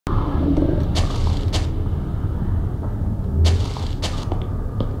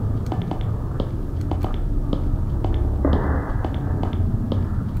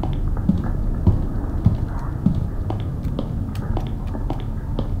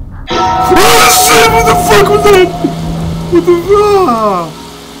Oh shit! What the fuck was that? What the fuck?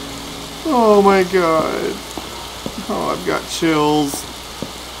 Oh my god. Oh, I've got chills.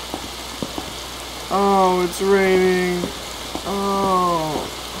 Oh, it's raining. Oh.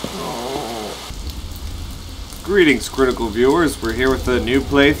 Greetings, critical viewers. We're here with a new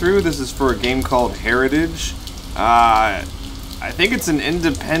playthrough. This is for a game called Heritage. I think it's an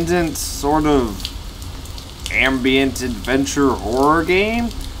independent sort of ambient adventure horror game.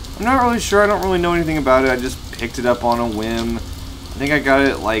 I'm not really sure. I don't really know anything about it. I just picked it up on a whim. I think I got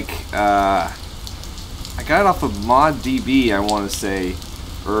it like I got it off of ModDB, I want to say,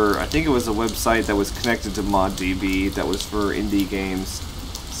 or I think it was a website that was connected to ModDB that was for indie games.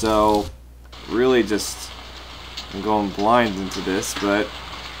 So really just I'm going blind into this, but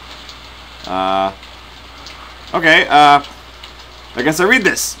okay, I guess I read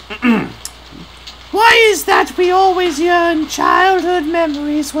this. Why is that we always yearn childhood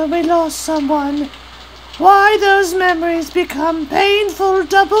memories when we lost someone? Why those memories become painful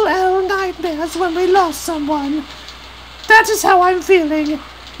double L nightmares when we lost someone? That is how I'm feeling,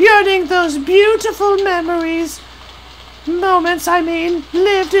 yearning those beautiful memories. Moments, I mean,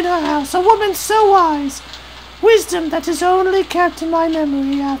 lived in her house, a woman so wise. Wisdom that is only kept in my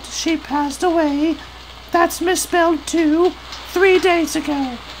memory after she passed away. That's misspelled too, 3 days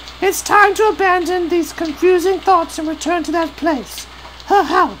ago. It's time to abandon these confusing thoughts and return to that place, her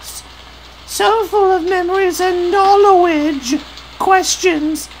house. So full of memories and knowledge,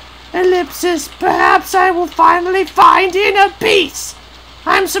 questions, ellipsis, perhaps I will finally find inner peace.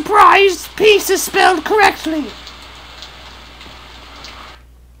 I'm surprised peace is spelled correctly.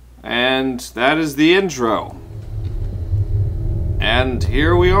 And that is the intro. And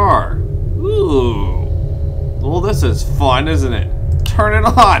here we are. Ooh. Well, this is fun, isn't it? Turn it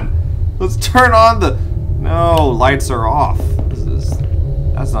on. Let's turn on the... No, lights are off.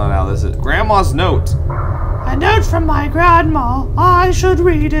 That's not how this is. Grandma's note. A note from my grandma. I should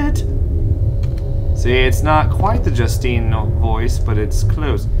read it. See, it's not quite the Justine voice, but it's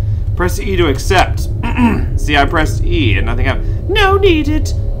close. Press E to accept. See, I pressed E and nothing happened. No need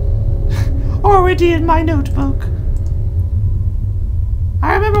it. Already in my notebook.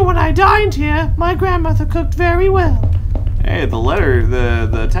 I remember when I dined here, my grandmother cooked very well. Hey,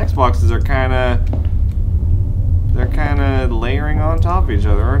 the text boxes are they're kinda layering on top of each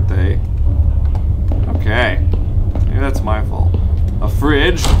other, aren't they? Okay. Maybe that's my fault. A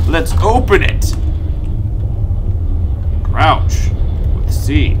fridge. Let's open it! Crouch. With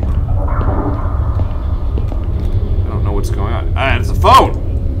C. I don't know what's going on. Ah, it's a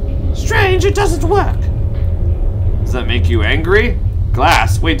phone! Strange, it doesn't work. Does that make you angry?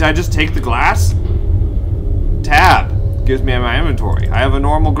 Glass. Wait, did I just take the glass? Tab. Gives me my inventory. I have a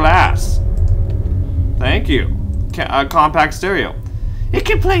normal glass. Thank you. Compact stereo. It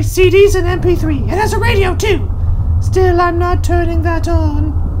can play CDs and MP3. It has a radio too. Still, I'm not turning that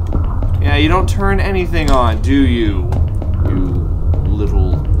on. Yeah, you don't turn anything on, do you? You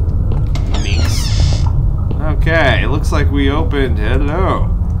little minx. Okay, it looks like we opened. Hello.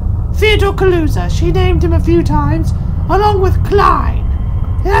 Theodore Kaluza. She named him a few times, along with Klein.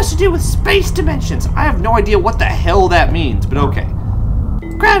 It has to do with space dimensions. I have no idea what the hell that means, but okay.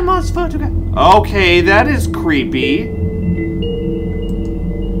 Grandma's photograph. Okay, that is creepy.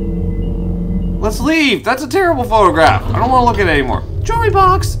 Let's leave. That's a terrible photograph. I don't want to look at it anymore. Jewelry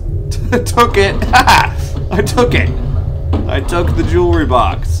box. Took it. I took it. I took the jewelry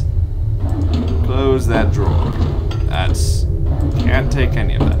box. Close that drawer. That's... Can't take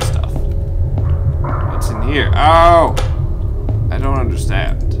any of that stuff. What's in here? Oh! I don't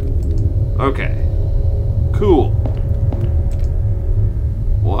understand. Okay. Cool.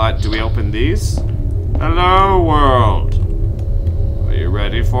 What? Do we open these? Hello, world. Are you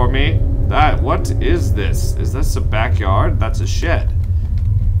ready for me? What is this? Is this a backyard? That's a shed.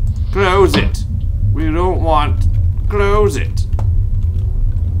 Close it. We don't want... Close it.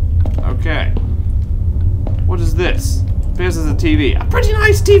 Okay. What is this? This is a TV. A pretty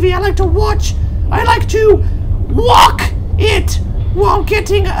nice TV. I like to watch. I like to walk it while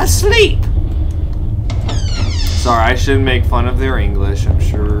getting asleep. Sorry, I shouldn't make fun of their English. I'm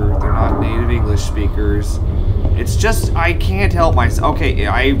sure they're not native English speakers. It's just, I can't help myself. Okay,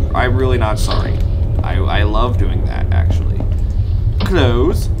 I'm really not sorry. I love doing that, actually.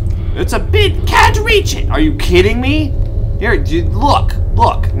 Close. It's a bit, can't reach it. Are you kidding me? Here, dude, look.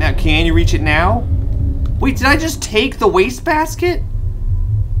 Now, can you reach it now? Wait, did I just take the wastebasket?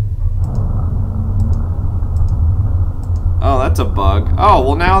 Oh, that's a bug. Oh,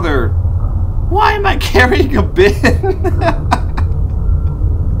 well now they're... Why am I carrying a bin?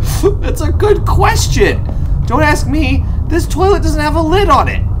 That's a good question. Don't ask me. This toilet doesn't have a lid on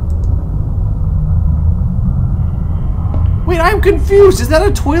it. Wait, I'm confused. Is that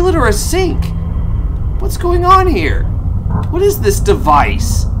a toilet or a sink? What's going on here? What is this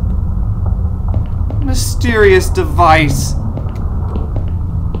device? Mysterious device.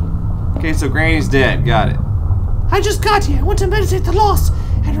 Okay, so Granny's dead. Got it. I just got here. I want to meditate the loss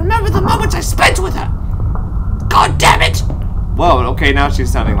and remember the moments I spent with her. God damn it! Whoa, okay, now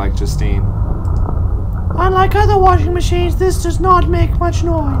she's sounding like Justine. Unlike other washing machines, this does not make much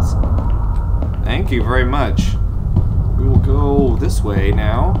noise. Thank you very much. We will go this way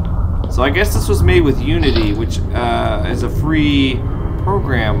now. So I guess this was made with Unity, which is a free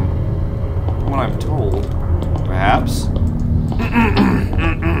program, from what I'm told. Perhaps.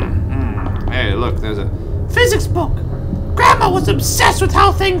 Hey, look, there's a physics book. Grandma was obsessed with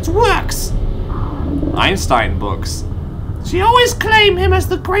how things works. Einstein books. She always claimed him as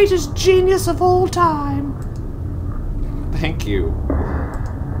the greatest genius of all time. Thank you.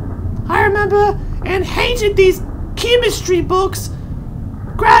 I remember and hated these chemistry books.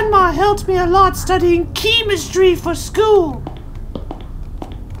 Grandma helped me a lot studying chemistry for school.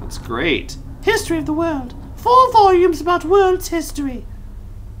 That's great. History of the world. 4 volumes about world's history.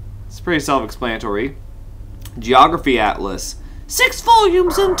 It's pretty self-explanatory. Geography atlas. 6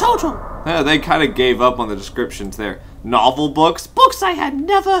 volumes in total. They kind of gave up on the descriptions there. Novel books. Books I had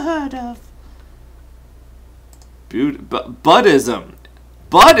never heard of. Buddhism.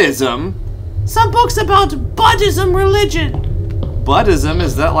 Buddhism? Some books about Buddhism religion. Buddhism?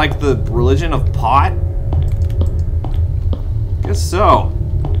 Is that like the religion of pot? Guess so.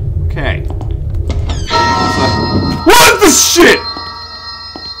 Okay. What the shit?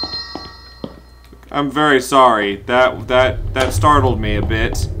 I'm very sorry. That startled me a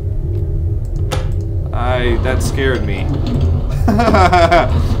bit. That scared me.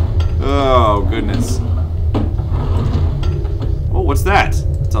 Oh goodness. Oh, what's that?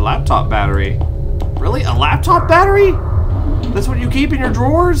 It's a laptop battery. Really? A laptop battery? That's what you keep in your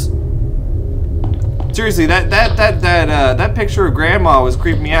drawers? Seriously, that picture of Grandma was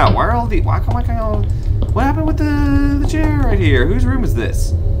creeping me out. Why come I can't? What happened with the chair right here? Whose room is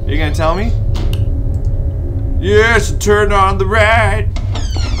this? Are you gonna tell me? Yes, turn on the light.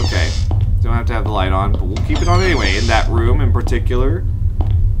 Okay, don't have to have the light on, but we'll keep it on anyway. In that room in particular.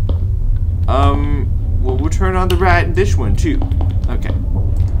 Well, we'll turn on the right in this one too. Okay.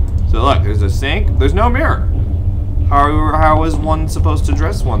 So look, there's a sink. There's no mirror. How is one supposed to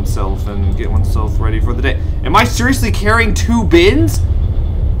dress oneself and get oneself ready for the day? Am I seriously carrying 2 bins?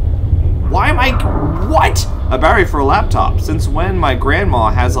 Why am I... What? A battery for a laptop. Since when my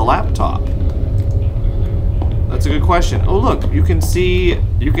grandma has a laptop? That's a good question. Oh look, you can see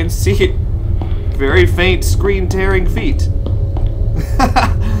very faint screen tearing feet.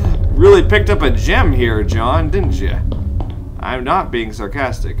 Really picked up a gem here, John, didn't you? I'm not being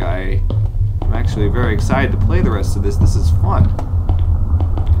sarcastic. I'm actually very excited to play the rest of this. This is fun.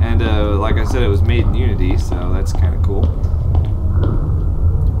 And like I said, it was made in Unity, so that's kind of cool.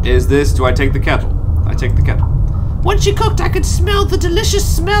 Do I take the kettle? I take the kettle. When she cooked, I could smell the delicious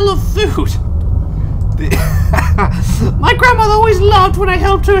smell of food. My grandmother always loved when I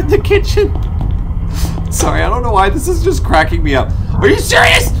helped her in the kitchen. Sorry, I don't know why this is just cracking me up. Are you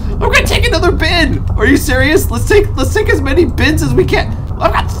serious? I'm gonna take another bin. Are you serious? Let's take as many bins as we can.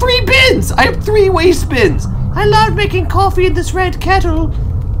 I've got 3 bins. I have 3 waste bins. I love making coffee in this red kettle.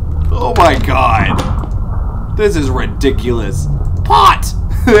 Oh my god. This is ridiculous. Pot.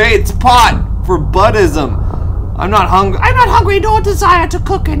 Hey, it's pot for Buddhism. I'm not hungry. I'm not hungry nor desire to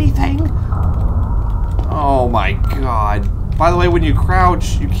cook anything. Oh my god. By the way, when you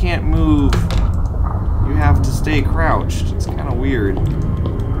crouch, you can't move. You have to stay crouched. It's kind of weird.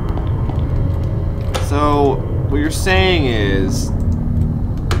 So, what you're saying is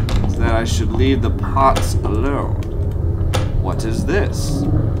that I should leave the pots alone. What is this?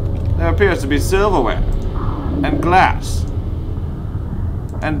 There appears to be silverware and glass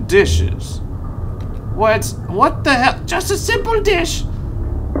and dishes. What the hell? Just a simple dish.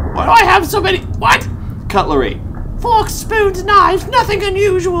 Why do I have so many? What? Cutlery. Forks, spoons, knives, nothing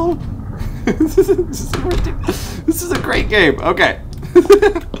unusual. This is a great game. Okay.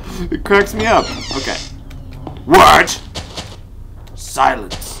 It cracks me up. Okay. What?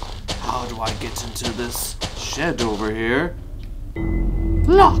 Silence. How do I get into this shed over here?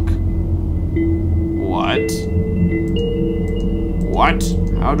 Lock. What? What?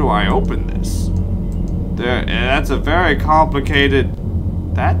 How do I open this? That's a very complicated...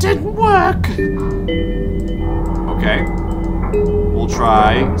 That didn't work. Okay. We'll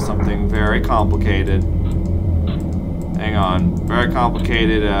try something very complicated. Hang on. Very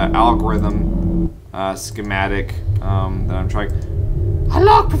complicated algorithm schematic that I'm trying. A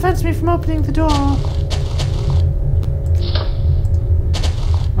lock prevents me from opening the door.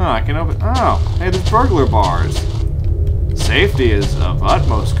 Oh, I can open... Oh, hey, there's burglar bars. Safety is of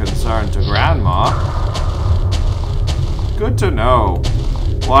utmost concern to Grandma. Good to know.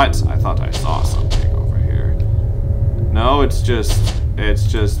 What? I thought I saw something over here. No, it's just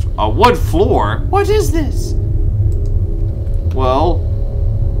a wood floor. What is this? Well,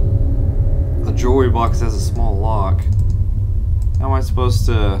 the jewelry box has a small lock. How am I supposed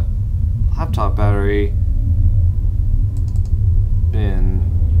to... Laptop battery... Bin...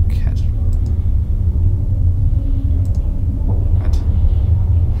 Catch... What?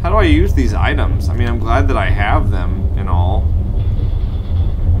 How do I use these items? I mean, I'm glad that I have them and all.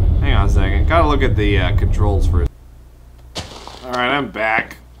 Hang on a second. Gotta look at the controls first. Alright, I'm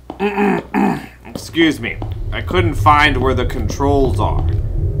back. Excuse me. I couldn't find where the controls are.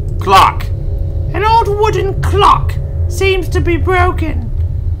 Clock! An old wooden clock seems to be broken.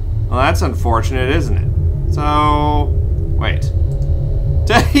 Well, that's unfortunate, isn't it? So... Wait.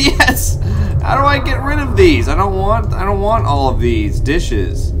 Yes! How do I get rid of these? I don't want all of these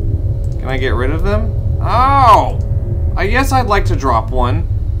dishes. Can I get rid of them? Oh! I guess I'd like to drop one.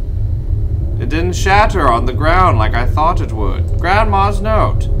 It didn't shatter on the ground like I thought it would. Grandma's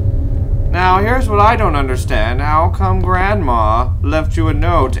note. Now, here's what I don't understand. How come Grandma left you a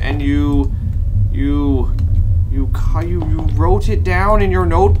note and you wrote it down in your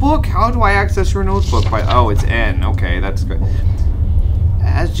notebook? How do I access your notebook? Oh, it's N. Okay, that's good.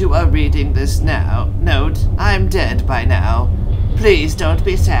 As you are reading this note, I'm dead by now. Please don't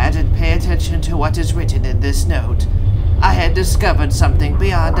be sad and pay attention to what is written in this note. I had discovered something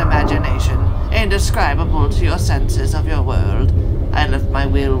beyond imagination, indescribable to your senses of your world. I left my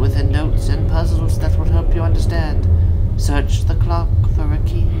will within notes and puzzles that will help you understand. Search the clock for a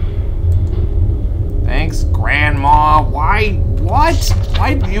key. Thanks, Grandma. Why? What?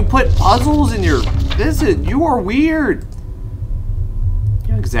 Why do you put puzzles in your... You are weird.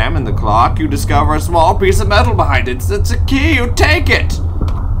 You examine the clock, you discover a small piece of metal behind it. It's a key, you take it.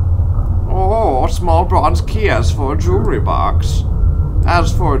 Oh, a small bronze key as for a jewelry box.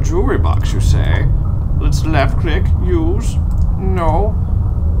 As for a jewelry box, you say? Let's left click, use. No.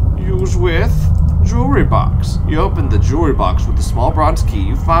 Use with jewelry box. You open the jewelry box with the small bronze key.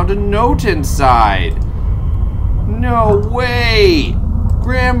 You found a note inside. No way!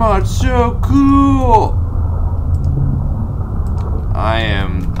 Grandma, it's so cool! I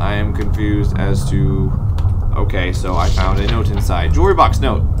am confused as to... Okay, so I found a note inside. Jewelry box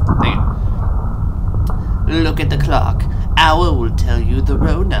note. Dang it. Look at the clock. Hour will tell you the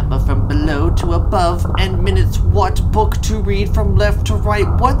row number from below to above, and minutes what book to read from left to right.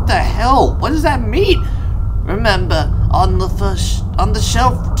 What the hell? What does that mean? Remember, on the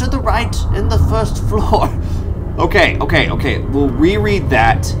shelf to the right in the first floor. Okay. We'll reread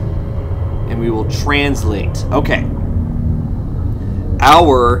that, and we will translate. Okay.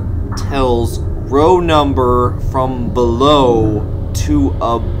 Hour tells row number from below to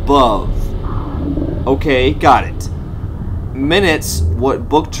above. Okay, got it. Minutes, what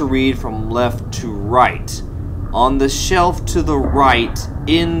book to read from left to right. On the shelf to the right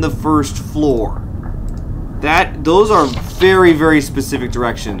in the first floor. Those are very, very specific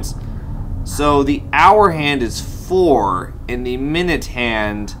directions. So the hour hand is 4, and the minute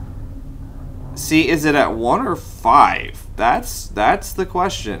hand... See, is it at 1 or 5? That's the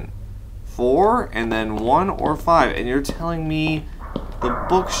question. 4, and then 1 or 5. And you're telling me the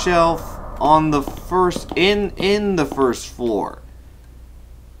bookshelf on the first... in the first floor.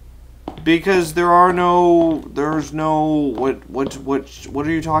 Because there's no... What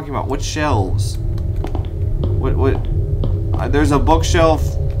are you talking about? What shelves? There's a bookshelf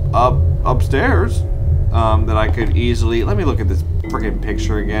upstairs that I could easily... Let me look at this friggin'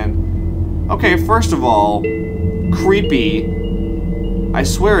 picture again. Okay, first of all, creepy. I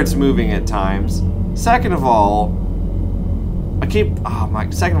swear it's moving at times. Second of all, I keep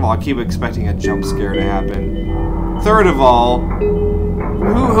expecting a jump scare to happen. Third of all,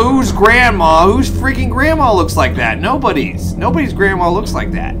 whose grandma? Whose freaking grandma looks like that? Nobody's grandma looks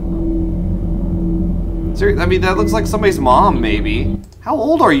like that. I mean, that looks like somebody's mom, maybe. How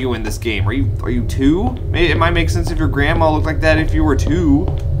old are you in this game? Are you 2? It might make sense if your grandma looked like that if you were 2.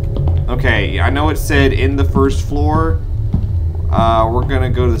 Okay, I know it said in the first floor. We're gonna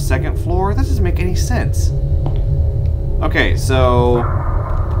go to the second floor. That doesn't make any sense. Okay, so...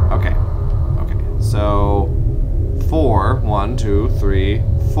 Okay, so... 4. 1, 2, 3,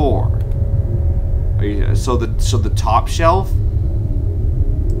 4. So the top shelf?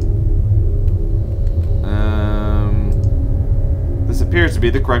 This appears to be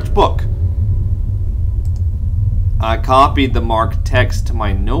the correct book. I copied the marked text to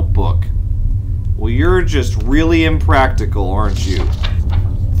my notebook. Well, you're just really impractical, aren't you?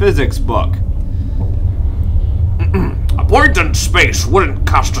 physics book. A point in space wouldn't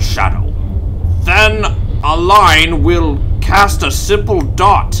cast a shadow. Then a line will cast a simple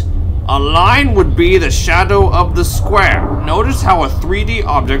dot. A line would be the shadow of the square. Notice how a 3D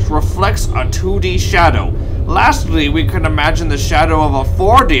object reflects a 2D shadow. Lastly, we can imagine the shadow of a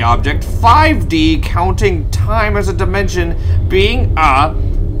 4D object, 5D, counting time as a dimension, being a...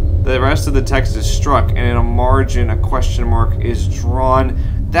 The rest of the text is struck, and in a margin, a question mark is drawn.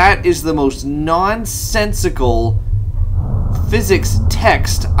 That is the most nonsensical physics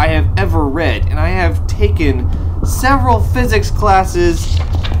text I have ever read, and I have taken several physics classes.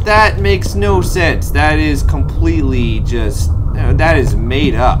 That makes no sense. That is completely just... that is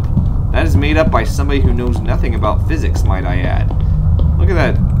made up. That is made up by somebody who knows nothing about physics, might I add. Look at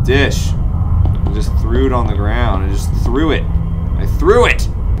that dish. I just threw it on the ground. I just threw it. I threw it!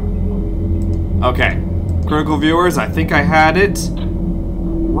 Okay. Critical viewers, I think I had it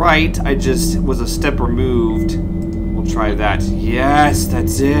right. I just was a step removed. We'll try that. Yes,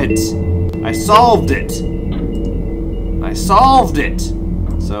 that's it. I solved it. I solved it.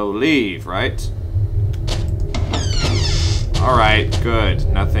 So leave, right? Alright, good.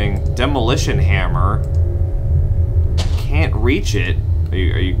 Nothing. Demolition hammer. Can't reach it. Are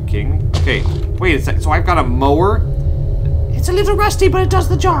you kidding me? Okay, wait a sec. So I've got a mower? It's a little rusty, but it does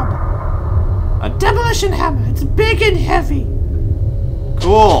the job. A demolition hammer. It's big and heavy.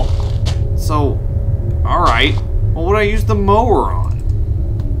 Cool. So, alright. Well, what do I use the mower on?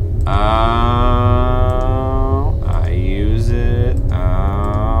 I use it.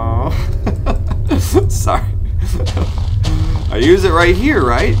 Sorry. I use it right here,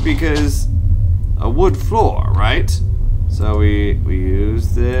 right? Because a wood floor, right? So we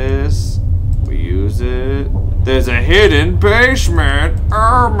use this. We use it. There's a hidden basement.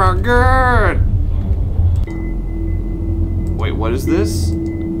 Oh my god. Wait, what is this?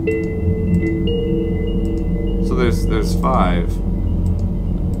 So there's 5.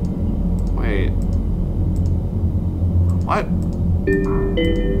 Wait. What?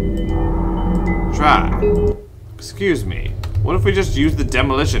 Try. Excuse me. What if we just use the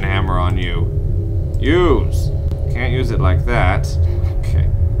demolition hammer on you? Use. Can't use it like that. Okay.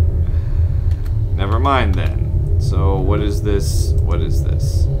 Never mind then. So what is this? What is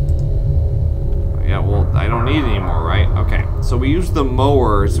this? Yeah, well, I don't need it anymore, right? Okay. So we use the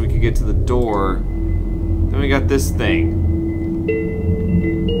mower so we could get to the door. Then we got this thing.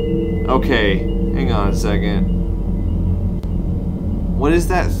 Okay. Hang on a second. What is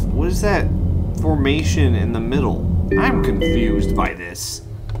that? What is that formation in the middle? I'm confused by this.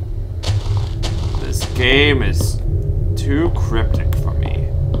 This game is too cryptic for me.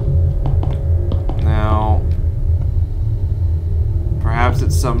 Now, perhaps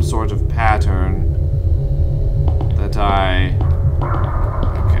it's some sort of pattern that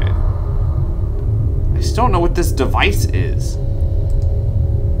okay. I just don't know what this device is.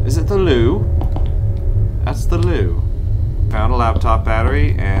 Is it the loo? That's the loo. Found a laptop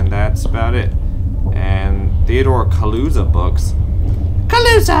battery, and that's about it. And Theodore Kaluza books.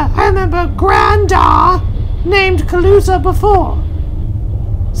 Kaluza! I remember Grandar named Kaluza before.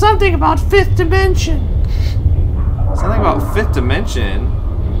 Something about 5th dimension. Something about 5th dimension?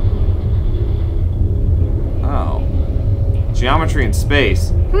 Oh. Geometry in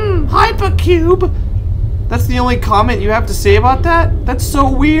space. Hypercube. That's the only comment you have to say about that? That's so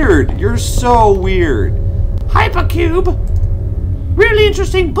weird. You're so weird. Hypercube. Really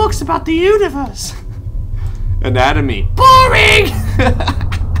interesting books about the universe. Anatomy. Boring!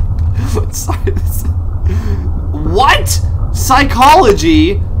 Sorry. What?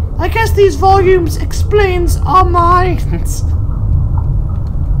 Psychology? I guess these volumes explains our minds.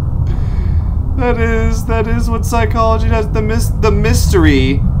 That is what psychology does. The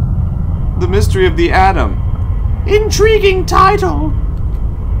mystery of the atom. Intriguing title.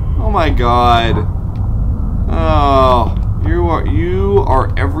 Oh my god. Oh, you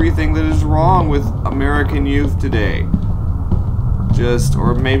are everything that is wrong with American youth today.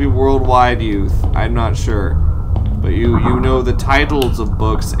 Or maybe worldwide youth. I'm not sure. But you know the titles of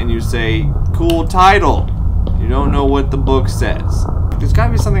books and you say, cool title. You don't know what the book says. There's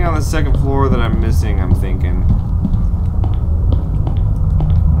gotta be something on the second floor that I'm missing, I'm thinking.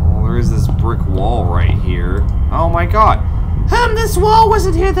 Oh, there is this brick wall right here. Oh my god. This wall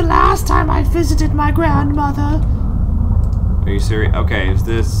wasn't here the last time I visited my grandmother. Are you serious? Okay, is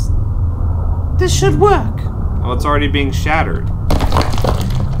this... This should work. Oh, it's already being shattered.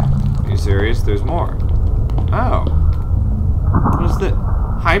 Are you serious? There's more. Oh. What is that?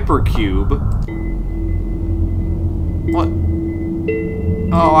 Hypercube? What?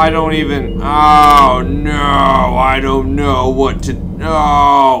 Oh, I don't even... Oh, no. I don't know what to...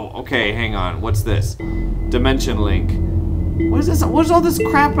 Oh. Okay, hang on. What's this? Dimension link. What is this? What is all this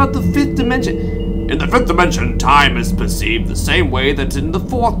crap about the 5th dimension? In the 5th dimension, time is perceived the same way that in the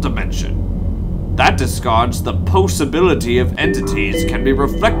 4th dimension. That discards the possibility of entities can be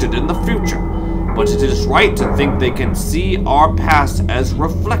reflected in the future, but it is right to think they can see our past as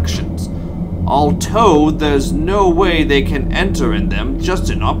reflections, although there's no way they can enter in them just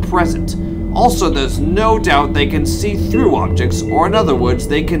in our present. Also, there's no doubt they can see through objects, or in other words,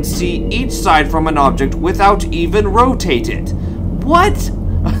 they can see each side from an object without even rotate it. What?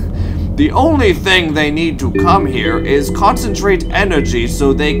 The only thing they need to come here is concentrate energy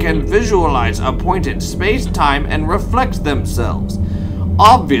so they can visualize a point in space-time and reflect themselves.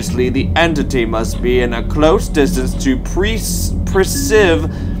 Obviously, the entity must be in a close distance to perceive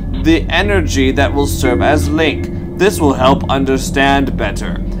the energy that will serve as link. This will help understand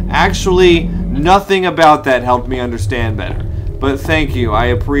better. Actually, nothing about that helped me understand better. But thank you, I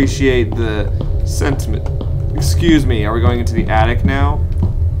appreciate the sentiment. Excuse me, are we going into the attic now?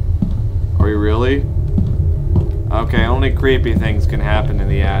 Are we really? Okay, only creepy things can happen in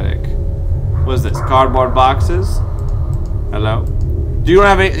the attic. What is this, cardboard boxes? Hello? Do you don't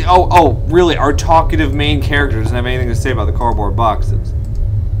have any, oh, really, our talkative main character doesn't have anything to say about the cardboard boxes.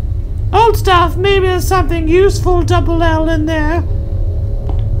 Old stuff, maybe there's something useful double L in there.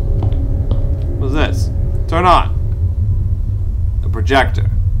 What's this? Turn on. The projector.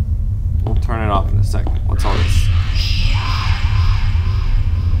 We'll turn it off in a second. What's all this?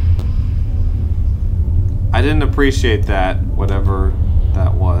 I didn't appreciate that, whatever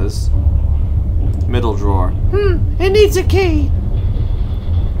that was. Middle drawer. It needs a key.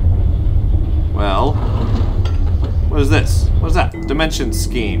 Well, what is this? What is that? Dimension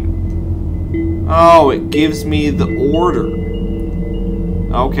scheme. Oh, it gives me the order.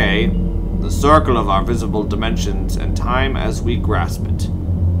 Okay. The circle of our visible dimensions and time as we grasp it.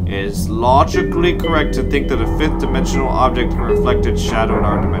 It is logically correct to think that a 5th dimensional object can reflect its shadow in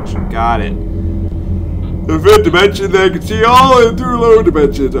our dimension. Got it. The 5th dimension that can see all in through lower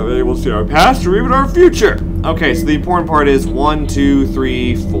dimensions. I'm able to see our past or even our future. Okay, so the important part is 1, 2,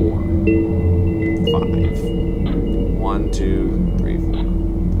 3, 4. 5. 1, 2, 3,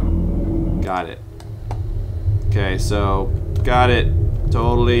 4. Got it. Okay, so got it.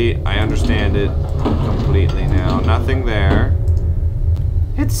 Totally. I understand it completely now. Nothing there.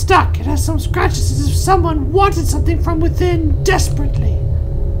 It's stuck. It has some scratches as if someone wanted something from within desperately.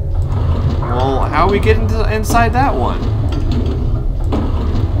 Well, how are we getting inside that one?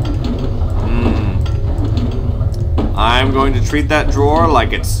 I'm going to treat that drawer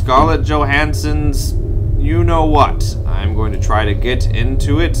like it's Scarlett Johansson's you-know-what. I'm going to try to get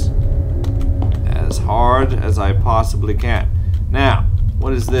into it as hard as I possibly can. Now,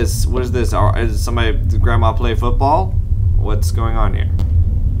 what is this? What is this? Is somebody, did Grandma play football? What's going on here?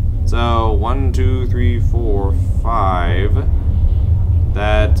 So, 1, 2, 3, 4, 5.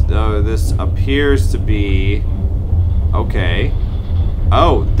 That, this appears to be, okay.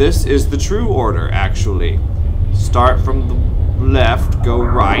 Oh, this is the true order, actually. Start from the left, go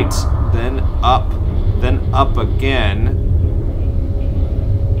right, then up again.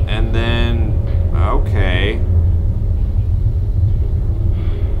 And then, okay.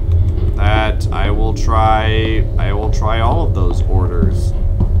 That, I will try all of those orders,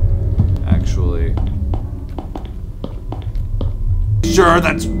 actually. Sure,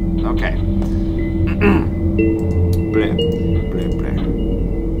 that's okay. Bleh, bleh, bleh.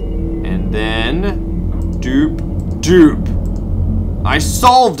 And then dupe. I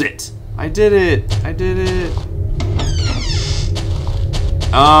solved it. I did it.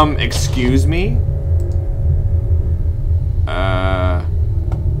 Excuse me?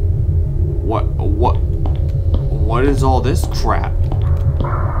 What is all this crap?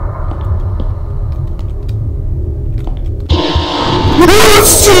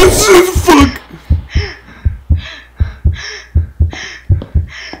 Fuck!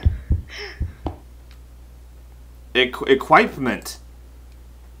 Equipment.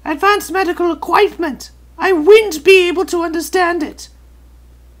 Advanced medical equipment. I wouldn't be able to understand it.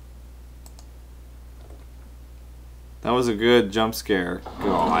 That was a good jump scare.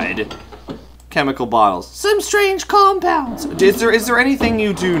 God. Chemical bottles. Some strange compounds. Is there anything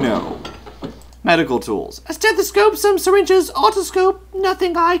you do know? Medical tools. A stethoscope, some syringes, otoscope,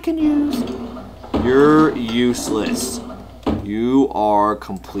 nothing I can use. You're useless. You are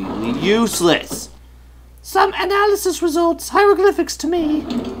completely useless. Some analysis results, hieroglyphics to me.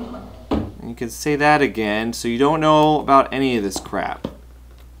 You can say that again, so you don't know about any of this crap.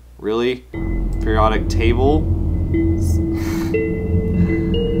 Really? Periodic table?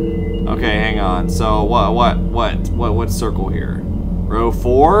 Okay, hang on. So what circle here? Row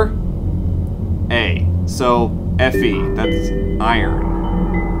 4? A. So Fe, that's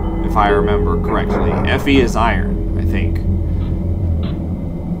iron. If I remember correctly. Fe is iron, I think.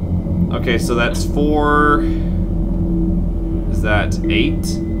 Okay, so that's 4. Is that 8?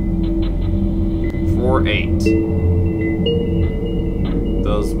 4, 8.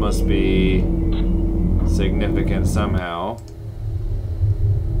 Those must be significant somehow.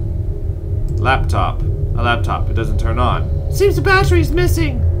 Laptop. A laptop. It doesn't turn on. Seems the battery's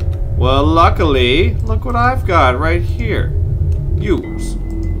missing. Well, luckily, look what I've got right here. Use.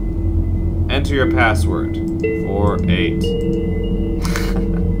 Enter your password. 48.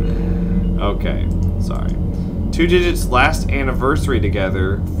 Okay, sorry. 2 digits last anniversary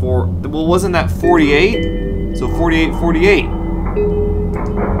together. Well, wasn't that 48? So 48, 48.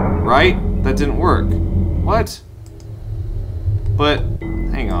 Right? That didn't work. What? But,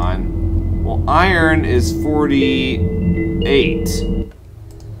 hang on. Well, iron is 48.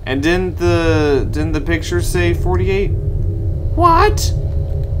 And didn't the picture say 48? What?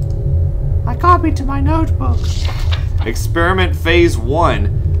 I copied to my notebook. Experiment phase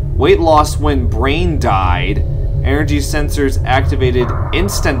 1. Weight loss when brain died. Energy sensors activated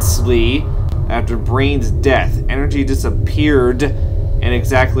instantly after brain's death. Energy disappeared in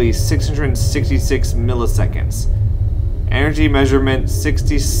exactly 666 milliseconds. Energy measurement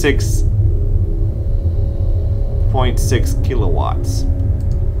 66.6 kilowatts.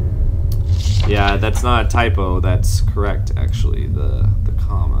 Yeah, that's not a typo. That's correct, actually. The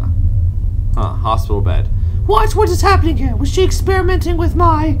comma. Huh, hospital bed. What? What is happening here? Was she experimenting with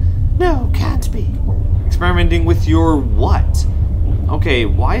my... No, can't be. Experimenting with your what? Okay,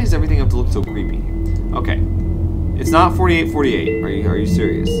 why does everything have to look so creepy? Okay. It's not 48, 48. Are you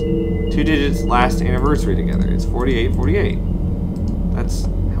serious? 2 digits last anniversary together. It's 48, 48. That's...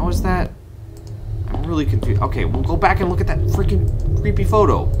 How is that? I'm really confused. Okay, we'll go back and look at that freaking creepy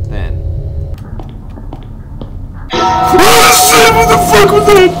photo, then. Oh shit! What the fuck was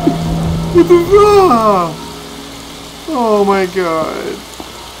that? What the fuck? Oh my god.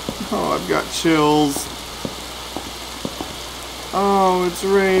 Oh, I've got chills. Oh, it's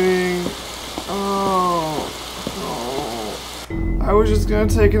raining. Oh. I was just gonna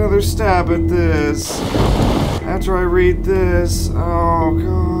take another stab at this. After I read this. Oh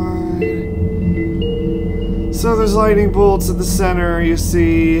god. So there's lightning bolts at the center, you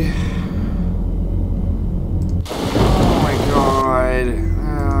see.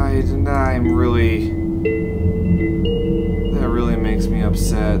 I'm really... That really makes me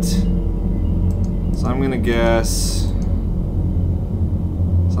upset. So I'm gonna guess...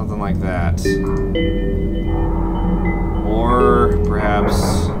 something like that. Or perhaps...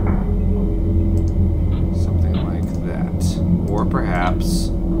 something like that. Or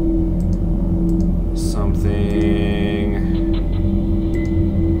perhaps... something...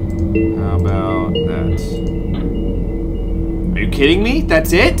 How about that? Are you kidding me?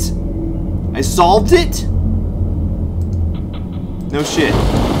 That's it? I solved it? No shit.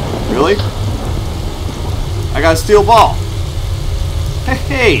 Really? I got a steel ball.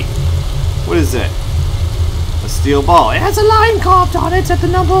 Hey! What is it? A steel ball. It has a line carved on it at the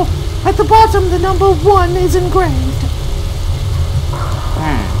bottom. The number 1 is engraved.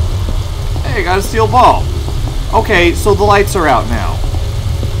 Hey, I got a steel ball. Okay, so the lights are out now.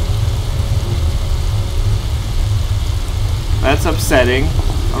 That's upsetting.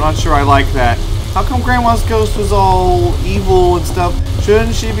 I'm not sure I like that. How come Grandma's ghost was all evil and stuff?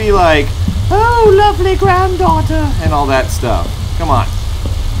 Shouldn't she be like, oh, lovely granddaughter, and all that stuff? Come on.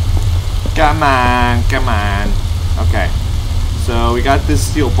 Come on, come on. Okay. So we got this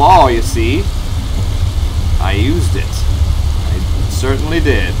steel ball, you see. I used it. I certainly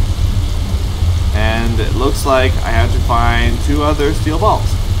did. And it looks like I have to find 2 other steel balls.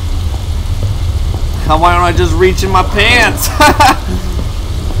 Why don't I just reach in my pants?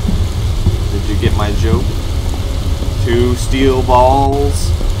 Did you get my joke? 2 steel balls.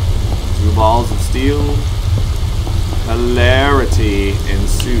 2 balls of steel. Hilarity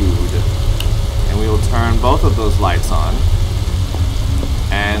ensued. And we will turn both of those lights on.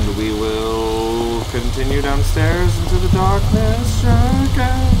 And we will continue downstairs into the darkness.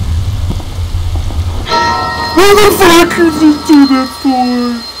 What the fuck did you do that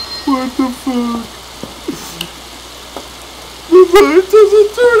for? What the fuck? The light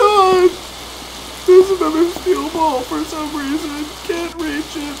doesn't turn on! There's another steel ball for some reason. Can't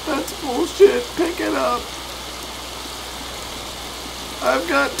reach it. That's bullshit. Pick it up. I've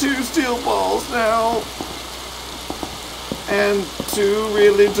got 2 steel balls now. And 2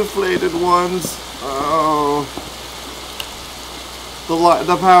 really deflated ones. Oh.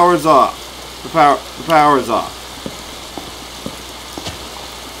 The power's off. The power's off.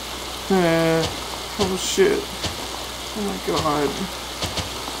 Oh shit. Oh my god.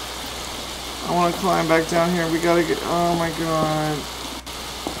 I want to climb back down here. We gotta get. Oh my god.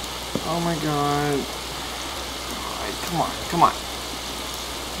 Oh my god. Alright, come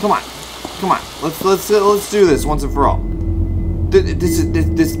on. Let's do this once and for all.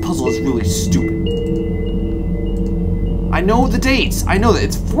 This puzzle is really stupid. I know the dates. I know that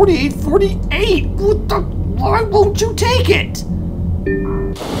it's 4848. What the? Why won't you take it?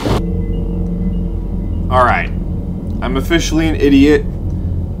 All right. I'm officially an idiot.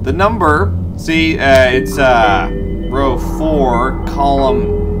 The number. See, it's row 4,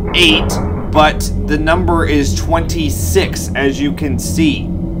 column 8, but the number is 26, as you can see.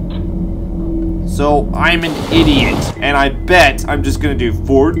 So I'm an idiot, and I bet I'm just gonna do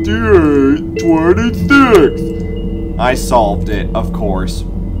 48, 26. I solved it, of course.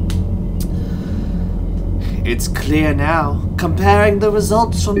 It's clear now. Comparing the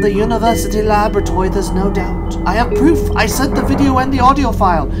results from the university laboratory, there's no doubt. I have proof. I sent the video and the audio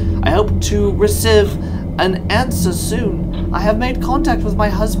file. I hope to receive an answer soon. I have made contact with my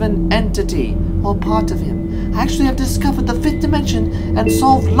husband, Entity, or part of him. I actually have discovered the 5th dimension and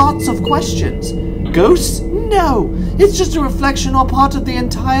solved lots of questions. Ghosts? No. It's just a reflection or part of the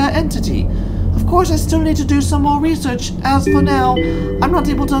entire entity. Of course, I still need to do some more research. As for now, I'm not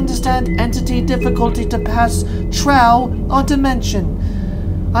able to understand entity difficulty to pass trowel or dimension.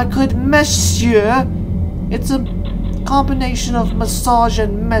 I could measure. It's a combination of massage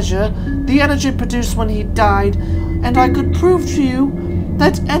and measure the energy produced when he died, and I could prove to you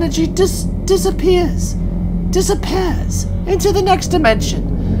that energy disappears into the next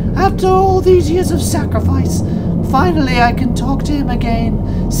dimension. After all these years of sacrifice, finally I can talk to him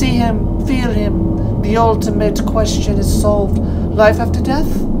again, see him, feel him. The ultimate question is solved. Life after death?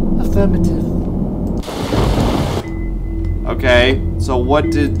 Affirmative. Okay, so what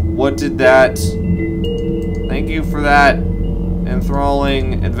did that? Thank you for that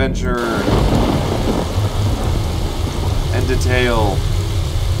enthralling adventure and detail.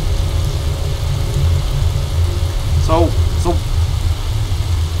 So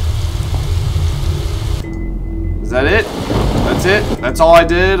is that it? That's it? That's all I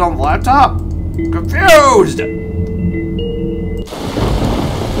did on the laptop? Confused!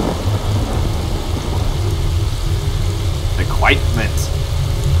 Equipment.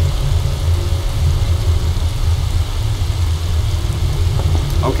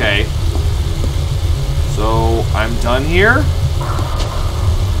 Okay. So, I'm done here?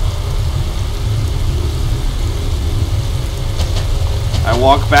 I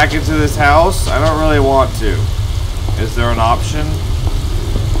walk back into this house? I don't really want to. Is there an option?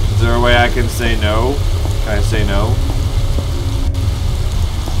 Is there a way I can say no? Can I say no?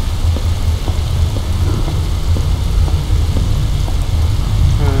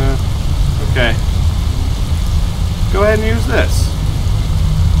 Okay. Go ahead and use this.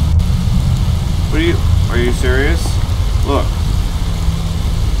 Are you serious? Look.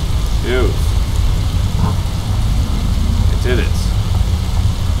 Use. I did it.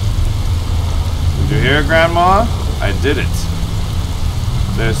 Did you hear, Grandma? I did it.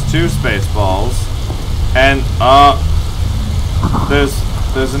 There's 2 space balls. And,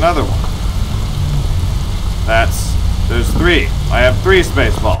 there's another one. There's 3. I have 3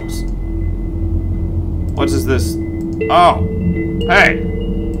 space balls. What is this? Oh. Hey.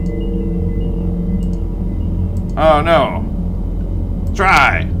 Oh, no.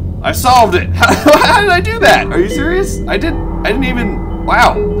 Try. I solved it. How did I do that? Are you serious? I didn't even...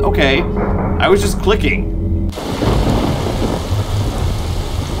 Wow. Okay. I was just clicking.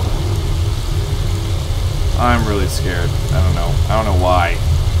 I'm really scared. I don't know. I don't know why.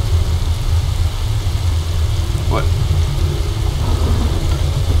 What?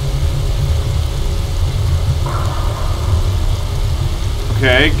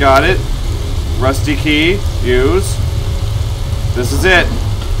 Okay, got it. Rusty key. Use. This is it.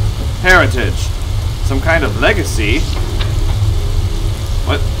 Heritage. Some kind of legacy.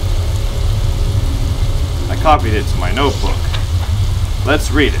 What? I copied it to my notebook.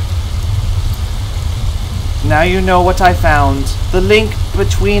 Let's read it. Now you know what I found. The link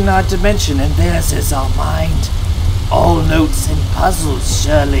between our dimension and theirs is our mind. All notes and puzzles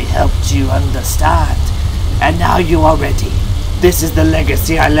surely helped you understand. And now you are ready. This is the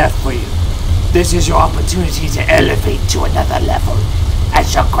legacy I left for you. This is your opportunity to elevate to another level.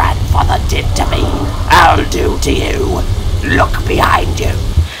 As your grandfather did to me, I'll do to you. Look behind you.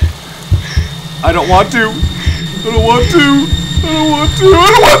 I don't want to. I don't want to. I don't want to. I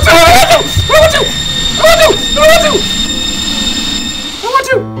don't want to. I don't want to. I don't want to. I don't want to.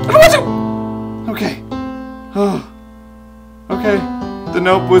 want to! I don't want to! Okay. Oh. Okay. The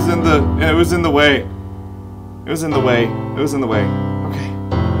nope was in the... It was in the way. It was in the way. It was in the way. Okay.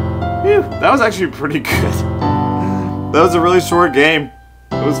 Phew. That was actually pretty good. That was a really short game.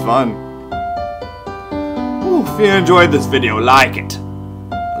 It was fun. Ooh, if you enjoyed this video, like it.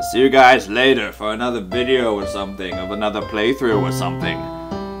 I'll see you guys later for another video or something, of another playthrough or something.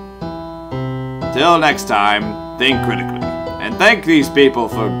 Till next time, think critically. And thank these people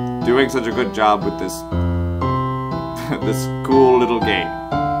for doing such a good job with this this cool little game.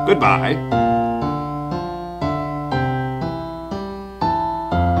 Goodbye.